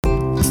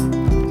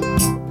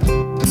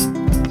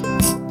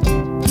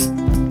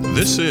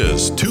This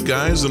is Two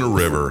Guys in a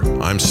River.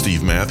 I'm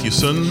Steve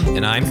Mathewson.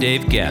 And I'm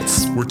Dave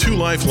Getz. We're two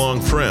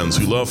lifelong friends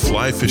who love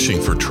fly fishing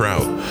for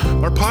trout.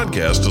 Our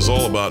podcast is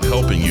all about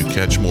helping you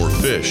catch more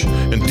fish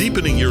and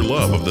deepening your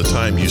love of the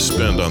time you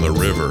spend on the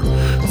river.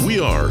 We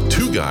are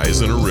Two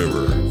Guys in a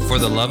River. For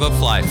the love of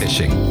fly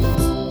fishing.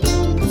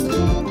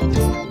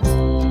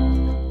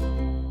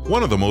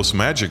 One of the most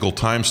magical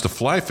times to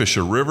fly fish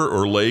a river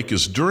or lake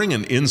is during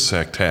an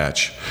insect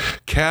hatch.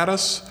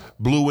 Caddis,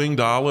 blue-winged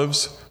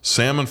olives,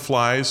 salmon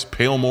flies,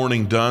 pale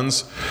morning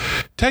duns.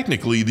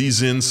 Technically,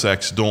 these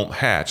insects don't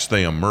hatch,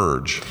 they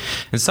emerge.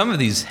 And some of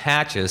these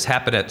hatches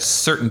happen at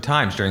certain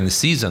times during the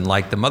season,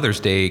 like the Mother's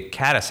Day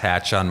caddis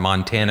hatch on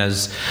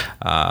Montana's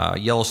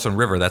Yellowstone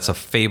River. That's a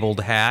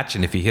fabled hatch,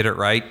 and if you hit it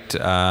right,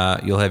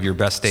 you'll have your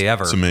best day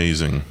ever. It's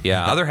amazing.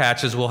 Yeah, other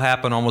hatches will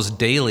happen almost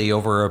daily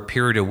over a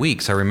period of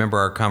weeks. I remember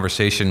our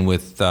conversation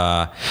with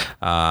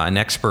an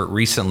expert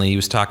recently. He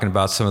was talking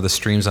about some of the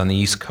streams on the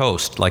East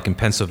Coast, like in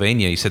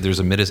Pennsylvania. He said there's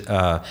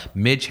a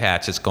midge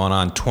hatch that's going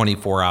on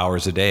 24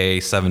 hours a day,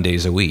 7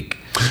 days a week.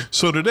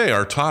 So today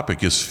our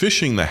topic is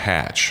fishing the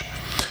hatch.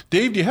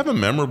 Dave, do you have a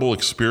memorable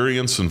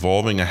experience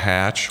involving a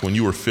hatch when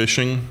you were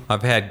fishing?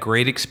 I've had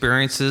great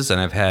experiences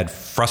and I've had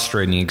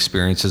frustrating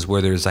experiences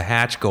where there's a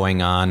hatch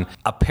going on,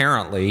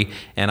 apparently,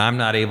 and I'm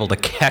not able to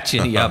catch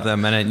any of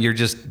them, and you're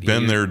just...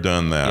 Been there,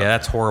 done that. Yeah,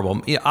 that's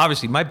horrible. Yeah,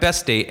 obviously, my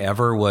best day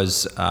ever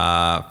was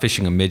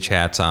fishing a midge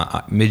hatch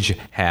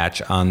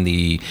on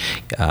the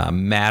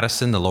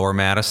Madison, the lower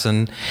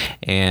Madison,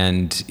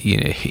 and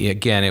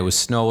again,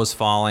 snow was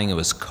falling, it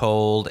was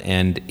cold,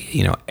 and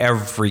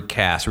every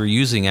cast, we were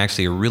using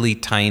actually a really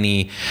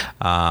tiny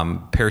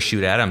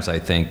Parachute Adams, I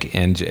think,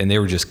 and they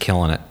were just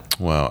killing it.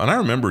 Wow. And I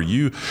remember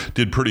you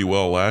did pretty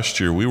well last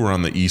year. We were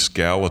on the East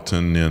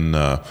Gallatin in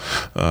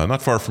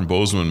not far from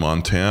Bozeman,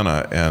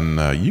 Montana,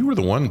 and you were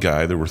the one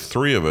guy. There were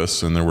three of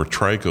us, and there were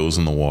tricos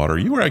in the water.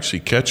 You were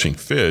actually catching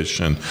fish,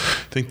 and I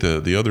think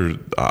the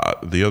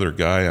other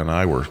guy and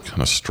I were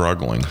kind of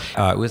struggling.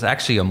 It was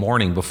actually a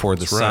morning before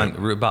the sun.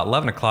 Right. About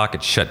 11 o'clock,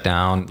 it shut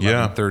down.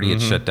 11:30,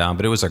 it shut down.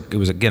 But it was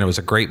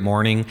a great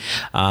morning.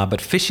 But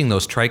fishing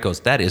those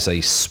tricos, that is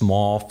a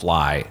small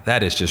fly.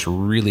 That is just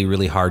really,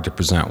 really hard to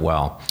present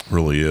well.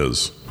 Really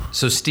is.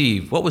 So,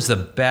 Steve, what was the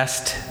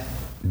best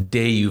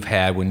day you've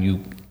had when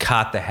you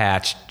caught the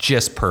hatch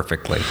just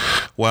perfectly?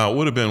 Wow, it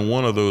would have been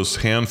one of those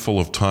handful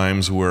of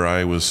times where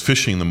I was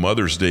fishing the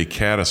Mother's Day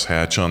caddis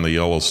hatch on the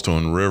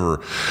Yellowstone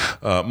River.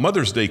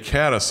 Mother's Day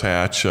caddis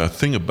hatch,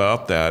 thing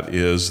about that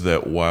is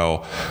that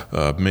while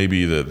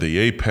maybe the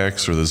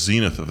apex or the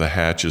zenith of the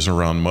hatch is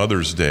around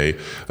Mother's Day,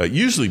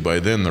 usually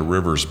by then the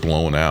river's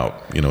blown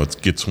out.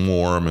 It gets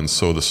warm, and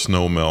so the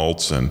snow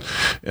melts, and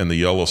the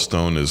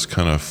Yellowstone is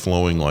kind of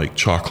flowing like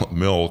chocolate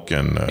milk,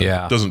 and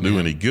doesn't do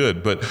any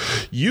good. But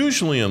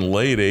usually in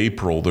late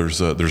April,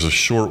 there's a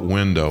short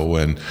window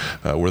and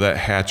where that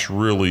hatch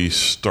really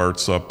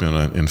starts up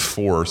in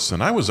force.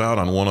 And I was out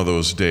on one of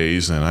those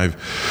days, and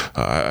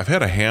I've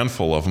had a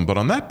handful of them. But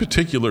on that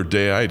particular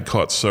day, I had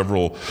caught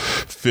several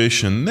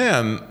fish, and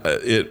then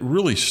it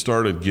really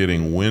started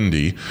getting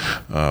windy,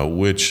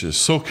 which is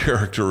so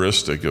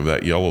characteristic of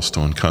that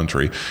Yellowstone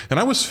country. And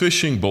I was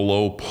fishing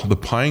below the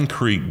Pine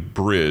Creek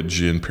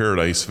Bridge in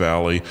Paradise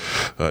Valley.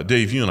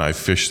 Dave, you and I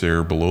fished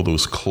there below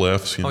those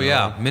cliffs.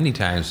 Yeah, many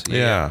times.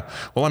 Yeah.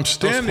 Well, I'm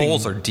standing. Those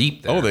holes are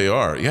deep there. Oh, they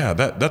are. Yeah,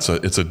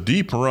 it's a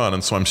deep run,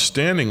 and so I'm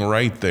standing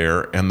right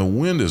there, and the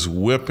wind is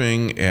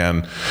whipping,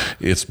 and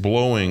it's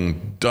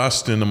blowing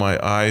dust into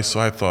my eyes. So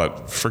I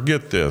thought,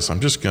 forget this.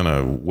 I'm just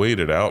gonna wait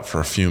it out for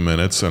a few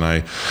minutes, and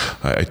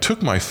I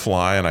took my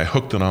fly and I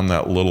hooked it on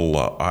that little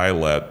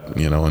eyelet,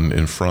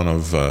 in front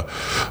of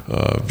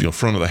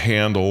front of the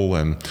handle,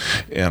 and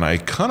I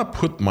kind of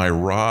put my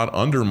rod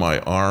under my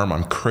arm.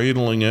 I'm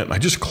cradling it, and I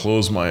just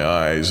close my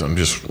eyes. I'm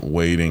just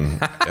waiting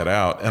it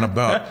out. And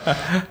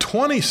about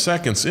 20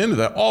 seconds into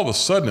that, all of a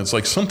sudden, it's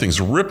like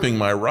something's ripping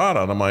my rod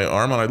out of my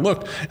arm. And I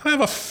looked, and I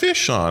have a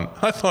fish on.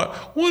 I thought,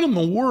 what in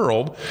the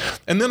world?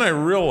 And then I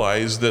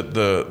realized that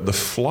the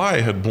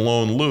fly had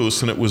blown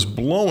loose, and it was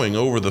blowing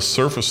over the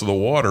surface of the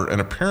water.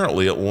 And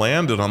apparently, it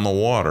landed on the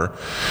water,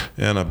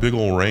 and a big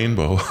old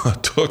rainbow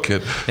took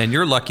it. And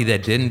you're lucky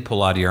that didn't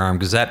pull out of your arm,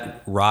 because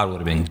that rod would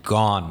have been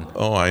gone.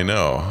 Oh, I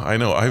know.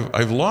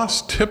 I've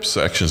lost tip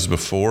sections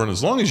before, and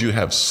as long as you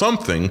have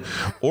something,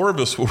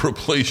 Orvis will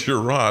replace your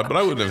rod, but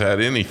I wouldn't have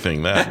had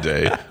anything that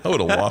day. I would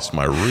have lost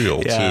my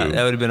reel, too.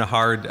 That would have been a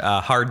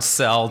hard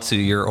sell to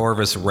your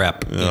Orvis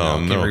rep.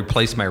 Can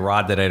replace my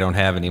rod that I don't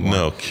have anymore.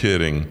 No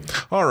kidding.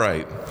 All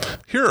right.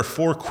 Here are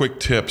 4 quick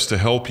tips to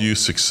help you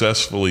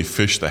successfully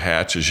fish the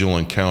hatches you'll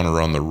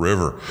encounter on the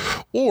river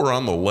or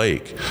on the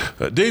lake.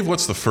 Dave,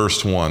 what's the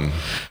first one?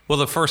 Well,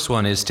 the first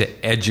one is to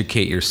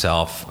educate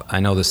yourself. I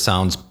know this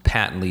sounds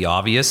patently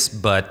obvious,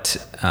 but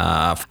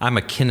I'm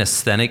a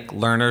kinesthetic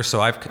learner,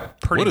 so I've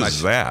pretty much... What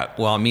is that?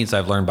 Well, it means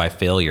I've learned by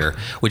failure,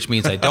 which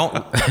means I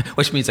don't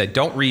which means I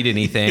don't read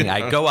anything.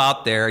 I go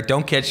out there,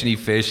 don't catch any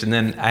fish, and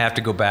then I have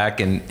to go back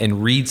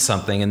and read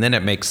something, and then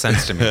it makes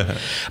sense to me.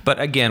 But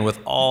again, with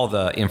all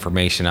the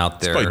information out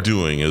there, it's by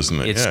doing, isn't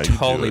it? It's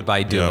totally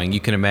by doing. You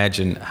can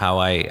imagine how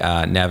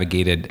I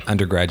navigated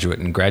undergraduate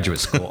and graduate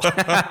school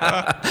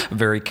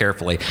very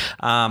carefully.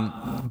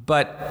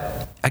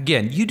 But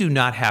again, you do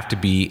not have to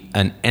be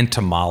an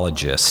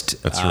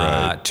entomologist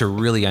to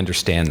really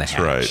understand the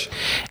hatch. Right.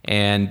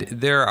 And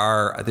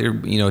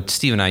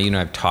Steve and I,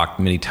 have talked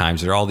many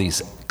times. There are all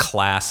these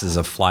classes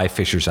of fly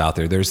fishers out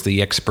there. There's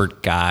the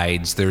expert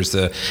guides, there's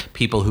the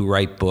people who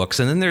write books,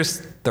 and then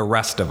there's the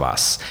rest of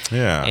us.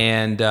 Yeah.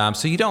 And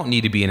so you don't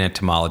need to be an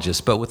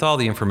entomologist, but with all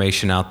the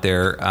information out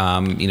there,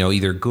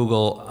 either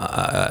Google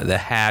the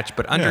hatch,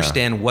 but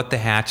understand what the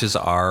hatches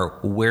are,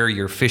 where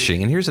you're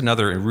fishing. And here's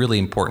another really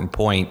important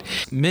point.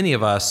 Many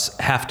of us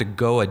have to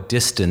go a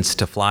distance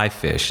to fly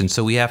fish, and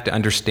so we have to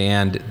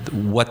understand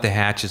what the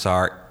hatches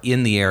are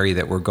in the area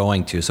that we're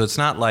going to. So it's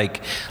not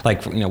like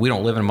we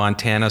don't live in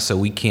Montana, so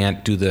we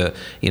can't do the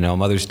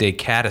Mother's Day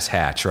caddis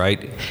hatch,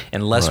 right?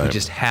 Unless we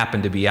just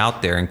happen to be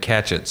out there and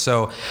catch it.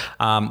 So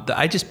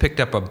I just picked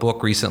up a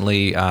book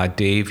recently,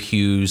 Dave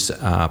Hughes'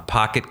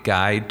 Pocket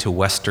Guide to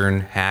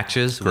Western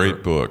Hatches.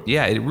 Great book.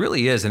 Yeah, it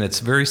really is, and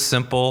it's very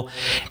simple.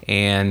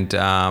 And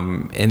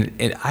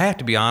I have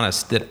to be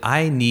honest that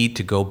I need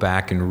to go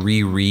back and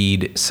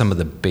reread some of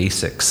the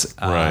basics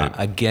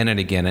again and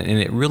again. And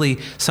it really,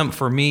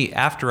 for me,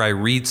 after I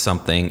read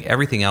something,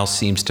 everything else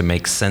seems to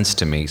make sense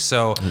to me.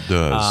 So it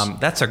does.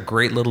 That's a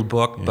great little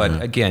book. But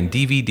again,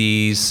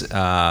 DVDs,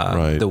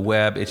 the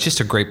web, it's just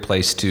a great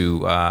place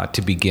to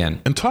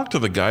begin. And talk to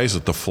the guys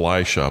at the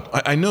fly shop.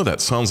 I know that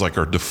sounds like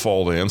our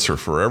default answer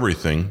for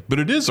everything, but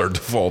it is our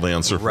default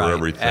answer for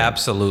everything.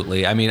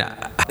 Absolutely. I mean,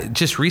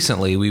 just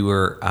recently we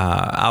were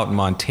out in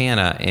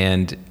Montana,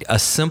 and a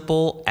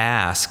simple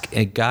ask,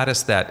 it got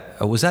us that,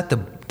 was that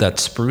that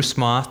spruce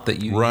moth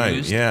that you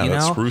used? Yeah,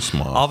 that spruce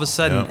moth. All of a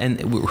sudden,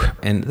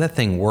 and that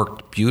thing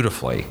worked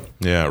beautifully.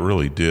 Yeah, it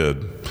really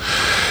did.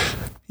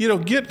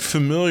 Get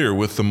familiar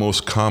with the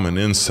most common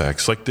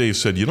insects. Like Dave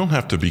said, you don't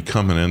have to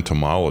become an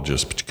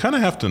entomologist, but you kind of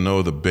have to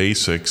know the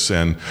basics.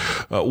 And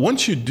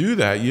once you do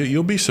that,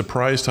 you'll be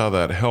surprised how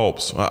that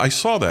helps. I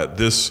saw that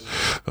this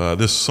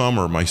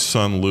summer. My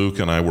son Luke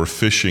and I were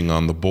fishing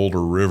on the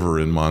Boulder River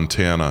in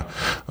Montana,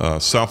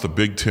 south of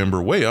Big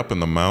Timber, way up in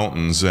the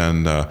mountains.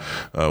 And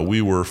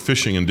we were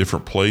fishing in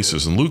different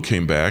places. And Luke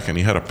came back and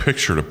he had a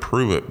picture to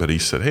prove it. But he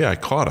said, "Hey, I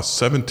caught a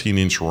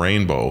 17-inch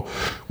rainbow,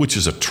 which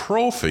is a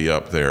trophy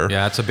up there."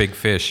 Yeah, it's a big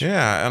fish.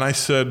 Yeah, and I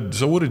said,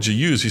 "So what did you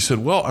use?" He said,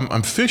 "Well,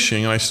 I'm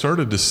fishing, and I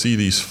started to see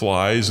these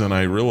flies, and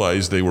I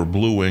realized they were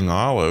blue wing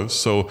olives."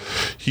 So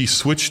he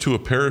switched to a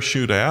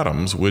Parachute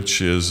Adams,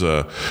 which is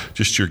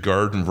just your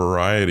garden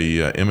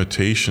variety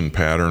imitation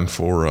pattern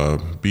for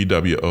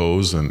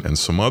BWOs and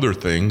some other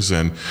things,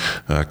 and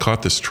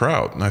caught this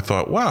trout. And I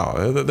thought,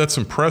 wow, that's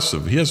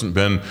impressive. He hasn't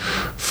been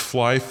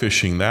fly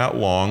fishing that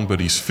long,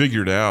 but he's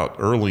figured out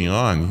early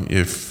on,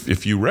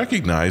 if you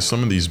recognize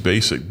some of these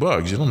basic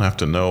bugs, you don't have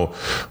to know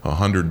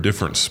 100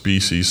 different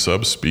species,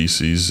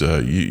 subspecies.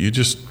 You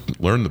just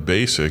learn the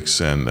basics,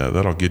 and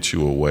that'll get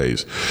you a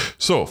ways.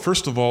 So,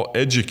 first of all,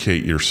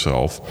 educate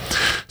yourself.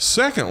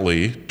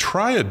 Secondly,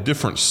 try a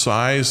different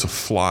size of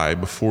fly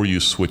before you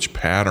switch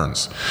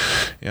patterns.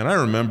 And I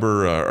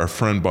remember our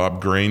friend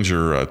Bob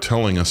Granger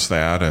telling us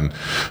that. And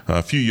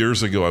a few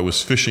years ago, I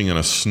was fishing in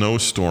a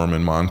snowstorm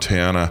in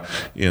Montana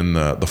in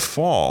the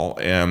fall,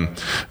 and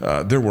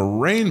there were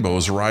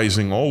rainbows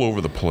rising all over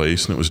the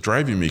place, and it was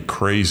driving me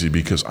crazy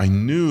because I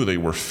knew they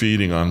were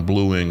feeding on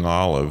blue wing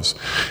olives,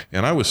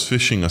 and I was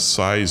fishing a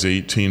size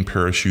 18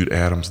 Parachute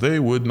Adams. They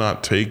would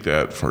not take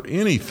that for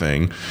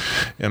anything,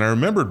 and I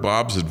remembered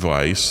Bob's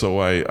advice, so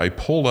I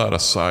pulled out a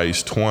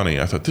size 20.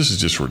 I thought, this is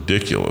just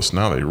ridiculous.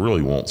 Now they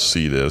really won't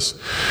see this,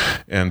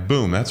 and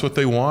boom, that's what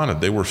they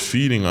wanted. They were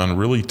feeding on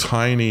really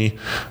tiny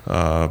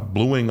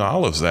blue wing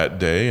olives that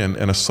day, and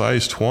a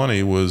size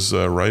 20 was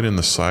right in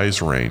the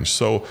size range.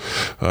 So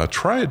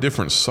try a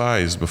different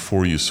size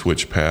before you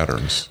switch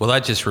patterns. Well,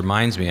 that just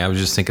reminds me, I was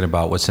just thinking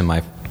about what's in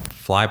my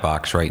fly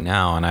box right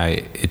now, and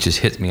it just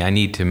hits me. I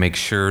need to make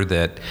sure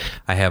that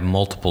I have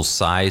multiple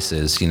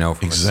sizes,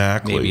 from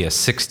maybe a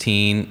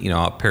 16,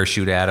 a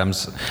Parachute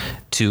Adams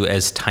to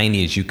as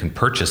tiny as you can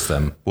purchase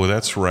them. Well,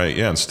 that's right.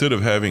 Yeah, instead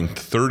of having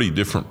 30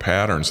 different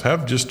patterns,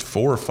 have just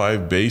 4 or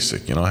 5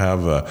 basic.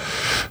 Have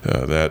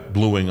that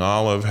blue wing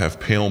olive,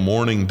 have pale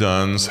morning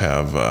duns,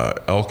 have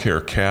elk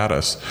hair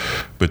caddis.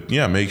 But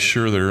yeah, make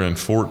sure they're in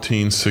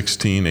 14,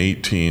 16,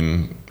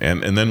 18,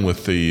 and then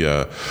with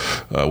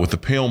the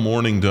pale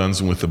morning duns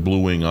and with the blue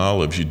wing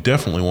olives, you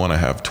definitely want to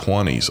have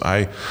 20s.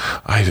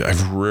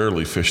 I've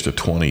rarely fished a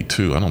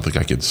 22. I don't think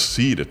I could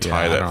see to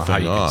tie that thing on. I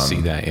don't know how you can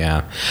see that.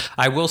 Yeah,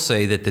 I will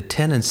say that the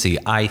tendency,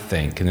 I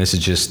think, and this is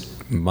just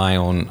my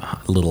own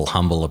little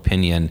humble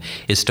opinion,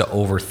 is to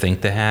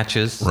overthink the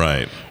hatches.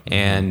 Right.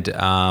 And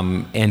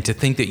to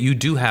think that you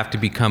do have to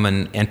become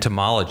an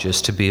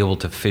entomologist to be able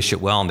to fish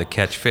it well and to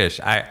catch fish.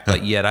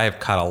 But yet I have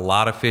caught a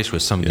lot of fish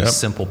with some of these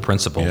simple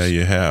principles. Yeah,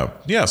 you have.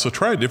 Yeah, so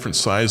try a different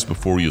size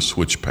before you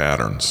switch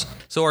patterns.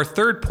 So our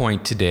third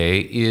point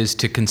today is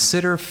to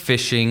consider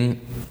fishing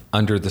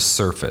under the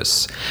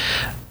surface.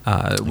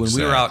 When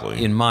we were out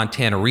in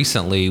Montana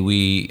recently,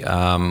 we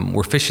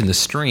were fishing the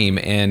stream,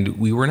 and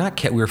we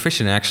were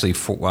fishing actually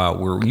we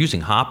were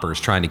using hoppers,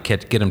 trying to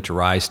get them to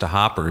rise to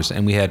hoppers,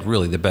 and we had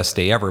really the best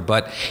day ever.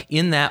 But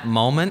in that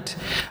moment,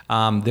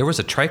 there was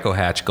a trico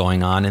hatch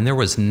going on, and there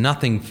was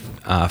nothing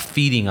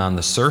feeding on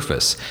the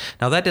surface.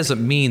 Now that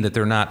doesn't mean that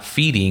they're not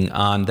feeding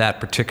on that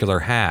particular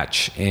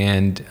hatch,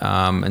 and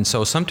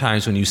so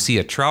sometimes when you see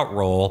a trout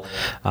roll,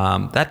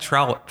 that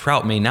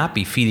trout may not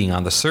be feeding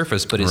on the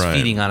surface, but is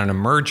feeding on an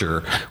emerger,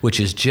 which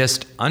is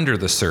just under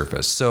the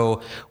surface.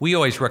 So we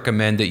always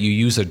recommend that you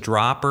use a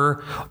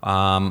dropper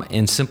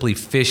and simply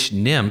fish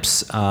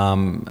nymphs,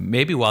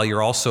 maybe while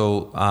you're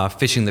also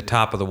fishing the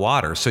top of the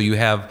water. So you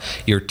have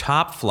your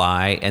top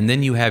fly, and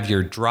then you have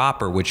your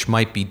dropper, which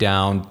might be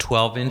down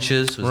 12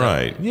 inches.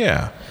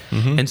 Yeah.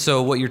 Mm-hmm. And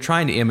so what you're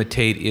trying to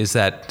imitate is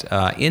that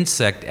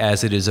insect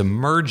as it is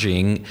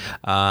emerging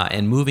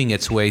and moving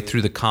its way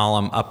through the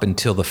column up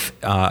until the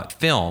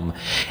film.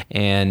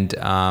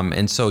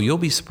 And so you'll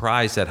be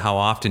surprised at how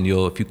often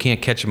if you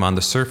can't catch them on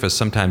the surface,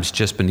 sometimes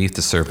just beneath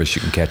the surface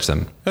you can catch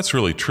them. That's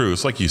really true.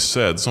 It's like you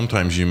said,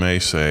 sometimes you may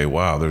say,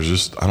 wow,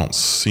 I don't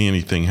see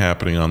anything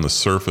happening on the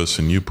surface,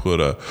 and you put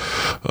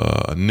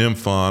a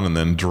nymph on and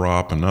then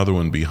drop another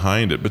one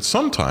behind it. But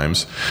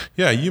sometimes,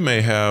 you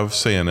may have,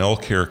 say, an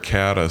elk hair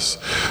caddis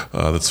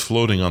that's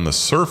floating on the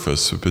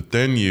surface, but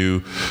then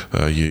you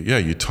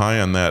tie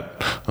on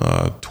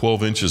that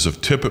 12 inches of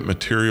tippet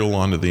material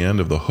onto the end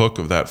of the hook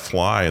of that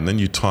fly, and then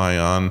you tie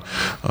on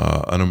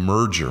an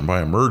emerger.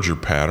 By emerger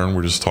pattern,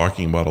 we're just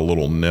talking about a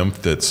little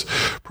nymph that's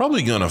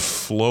probably going to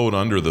float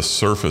under the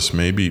surface,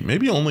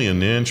 maybe only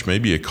an inch,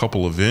 maybe a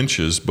couple of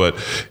inches, but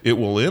it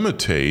will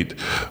imitate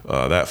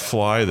that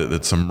fly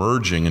that's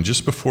emerging, and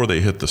just before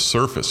they hit the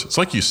surface. It's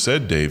like you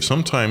said, Dave,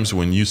 sometimes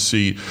when you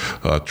see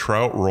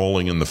trout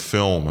rolling in the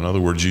film, in other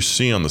words, you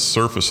see on the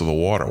surface of the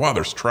water, wow,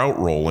 there's trout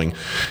rolling,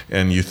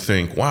 and you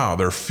think, wow,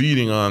 they're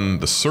feeding on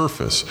the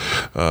surface.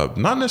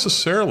 Not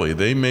necessarily.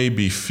 They may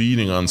be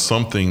feeding on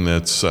something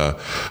that's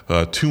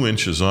 2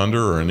 inches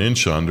under or an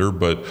inch under,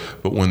 but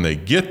when they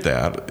get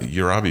that,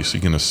 you're obviously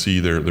going to see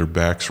their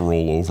backs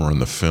roll over in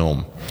the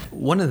film.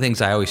 One of the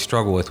things I always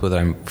struggle with when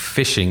I'm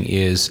fishing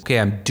is, okay,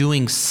 I'm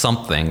doing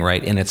something,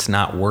 right, and it's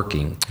not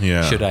working.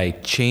 Yeah. Should I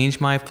change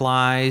my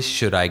flies?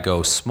 Should I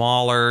go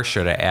smaller?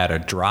 Should I add a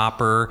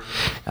dropper?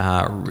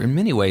 In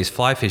many ways,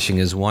 fly fishing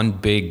is one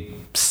big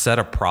set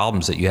of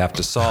problems that you have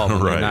to solve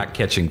when you're not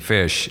catching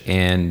fish.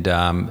 And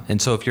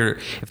so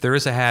if there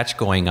is a hatch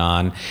going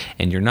on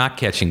and you're not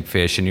catching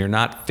fish and you're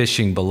not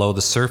fishing below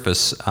the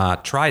surface,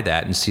 try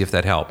that and see if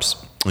that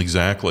helps.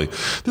 Exactly.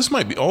 This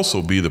might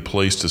also be the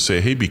place to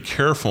say, hey, be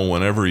careful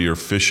whenever you're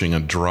fishing a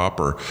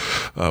dropper.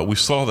 We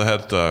saw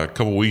that a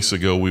couple weeks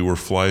ago. We were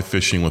fly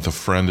fishing with a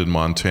friend in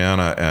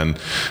Montana, and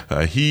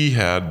he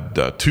had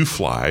 2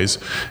 flies,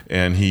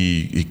 and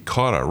he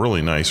caught a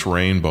really nice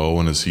rainbow,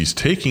 and as he's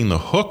taking the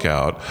hook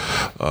out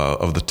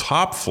of the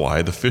top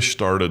fly, the fish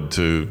started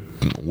to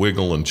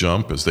wiggle and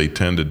jump as they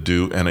tend to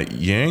do, and it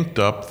yanked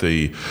up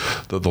the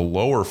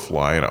lower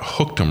fly, and it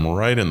hooked him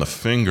right in the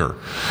finger.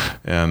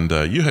 And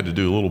you had to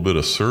do a little bit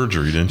of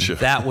surgery, didn't you?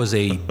 That was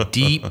a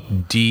deep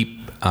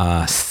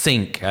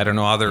sink. I don't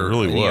know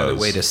any other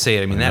way to say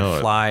it. I mean, that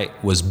fly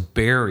was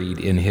buried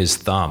in his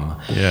thumb.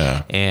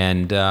 Yeah.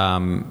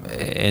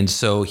 And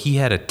so he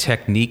had a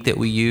technique that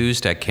we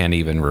used. I can't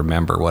even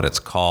remember what it's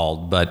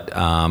called, but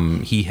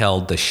he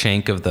held the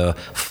shank of the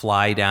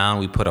fly down.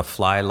 We put a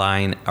fly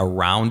line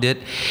around it,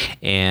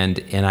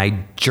 and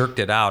I jerked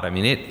it out. I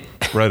mean, it.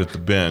 Right at the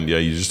bend. Yeah,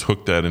 you just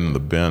hooked that into the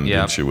bend,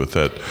 didn't you, with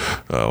that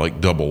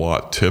like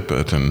double-aught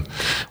tippet. And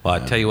well, I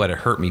tell you what, it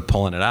hurt me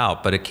pulling it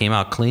out, but it came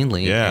out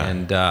cleanly. Yeah.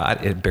 And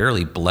it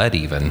barely bled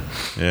even.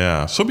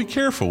 Yeah, so be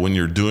careful when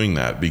you're doing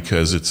that,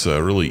 because it's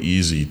really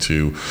easy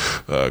to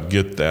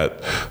get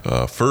that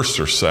first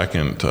or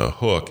second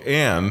hook.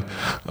 And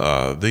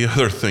the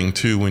other thing,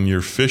 too, when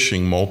you're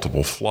fishing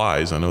multiple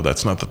flies, I know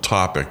that's not the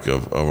topic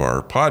of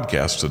our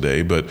podcast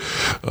today, but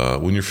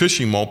when you're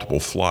fishing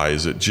multiple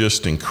flies, it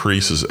just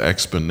increases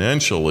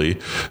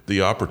exponentially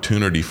the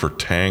opportunity for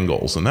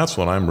tangles, and that's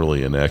what I'm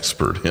really an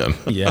expert in.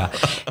 Yeah.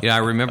 I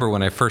remember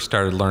when I first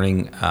started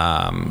learning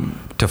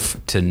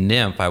to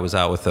nymph, I was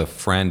out with a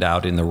friend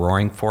out in the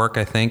Roaring Fork,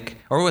 I think,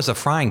 or it was a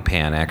Frying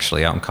Pan,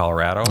 actually, out in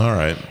Colorado. All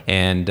right.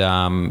 And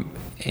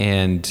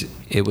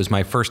it was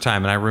my first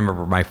time, and I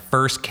remember my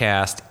first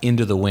cast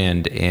into the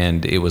wind,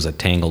 and it was a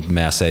tangled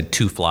mess. I had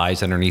 2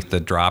 flies underneath the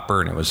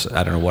dropper, and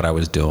I don't know what I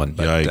was doing,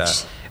 but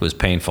Yikes. It was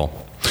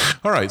painful.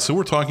 All right, so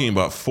we're talking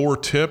about 4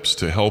 tips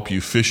to help you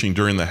fishing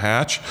during the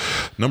hatch.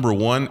 Number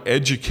 1,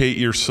 educate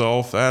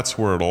yourself. That's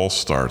where it all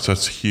starts.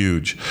 That's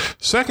huge.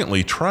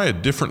 Secondly, try a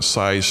different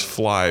size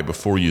fly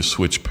before you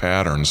switch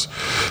patterns.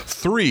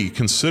 3,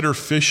 consider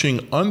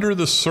fishing under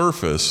the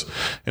surface.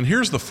 And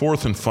here's the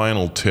 4th and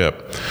final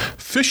tip.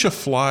 Fish a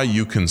fly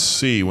you can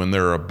see when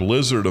there are a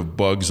blizzard of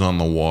bugs on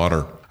the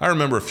water. I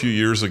remember a few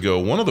years ago,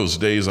 one of those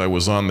days I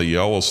was on the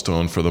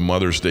Yellowstone for the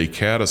Mother's Day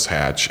caddis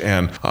hatch,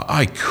 and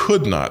I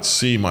could not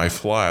see my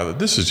fly.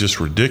 This is just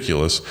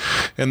ridiculous.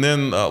 And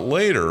then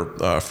later,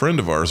 a friend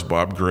of ours,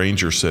 Bob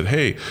Granger, said,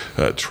 hey,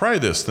 try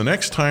this. The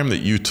next time that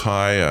you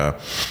tie a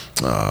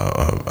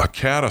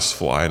caddis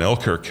fly, an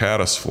elk hair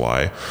caddis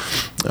fly,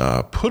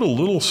 put a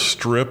little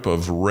strip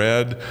of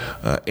red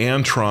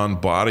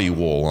Antron body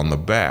wool on the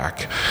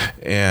back.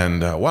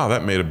 And wow,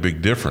 that made a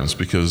big difference,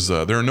 because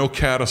there are no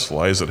caddis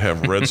flies that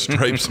have red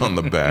stripes on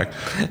the back,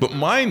 but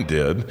mine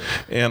did.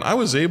 And I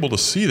was able to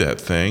see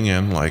that thing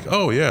and like,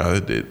 oh yeah,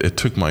 it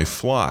took my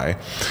fly.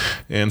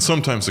 And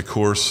sometimes, of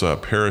course,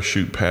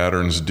 parachute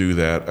patterns do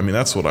that. I mean,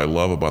 that's what I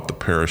love about the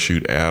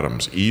Parachute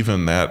Adams.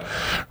 Even that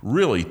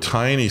really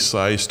tiny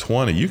size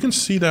 20, you can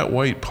see that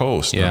white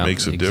post. Yeah, and it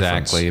makes a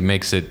difference. Exactly.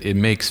 It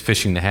makes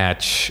fishing the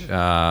hatch,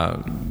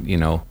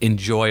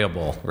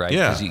 enjoyable, right?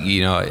 Yeah. 'Cause,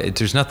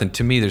 there's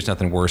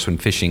nothing worse when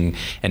fishing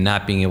and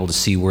not being able to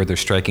see where they're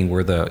striking,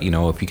 where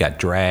if you got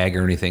drag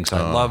or anything. So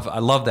I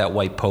love that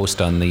white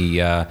post on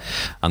the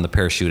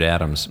Parachute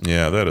Adams.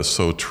 Yeah, that is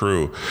so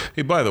true.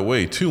 Hey, by the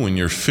way, too, when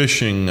you're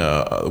fishing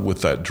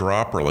with that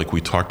dropper, like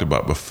we talked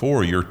about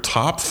before, your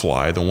top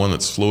fly, the one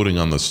that's floating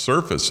on the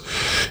surface,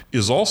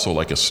 is also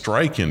like a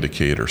strike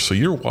indicator. So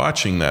you're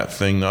watching that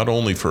thing not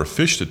only for a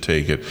fish to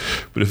take it,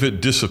 but if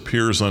it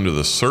disappears under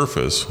the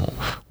surface,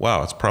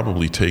 wow, it's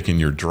probably taken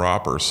your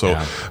dropper.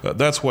 So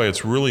that's why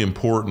it's really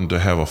important to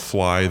have a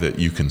fly that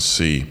you can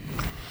see.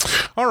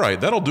 All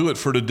right, that'll do it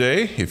for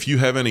today. If you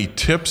have any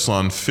tips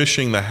on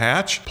fishing the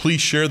hatch,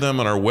 please share them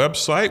on our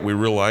website. We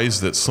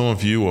realize that some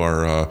of you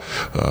are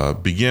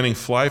beginning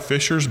fly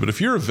fishers, but if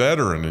you're a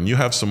veteran and you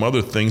have some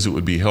other things that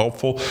would be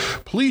helpful,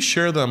 please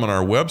share them on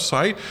our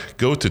website.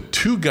 Go to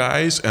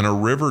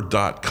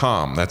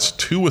twoguysandariver.com. That's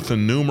 2 with a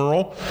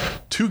numeral,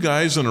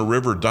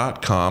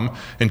 twoguysandariver.com,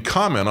 and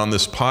comment on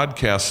this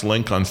podcast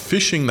link on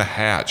fishing the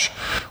hatch.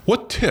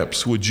 What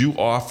tips would you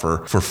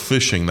offer for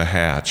fishing the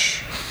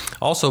hatch?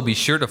 Also, be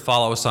sure to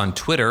follow us on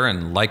Twitter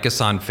and like us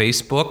on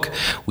Facebook.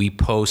 We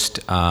post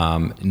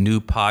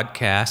new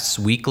podcasts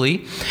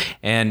weekly.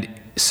 And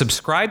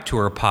subscribe to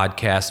our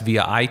podcast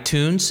via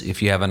iTunes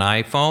if you have an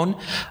iPhone,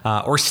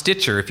 or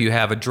Stitcher if you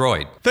have a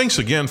Droid. Thanks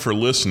again for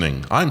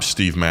listening. I'm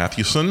Steve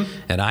Mathewson.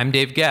 And I'm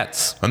Dave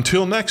Getz.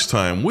 Until next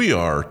time, we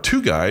are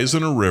 2 Guys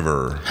and a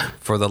River.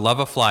 For the love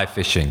of fly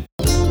fishing.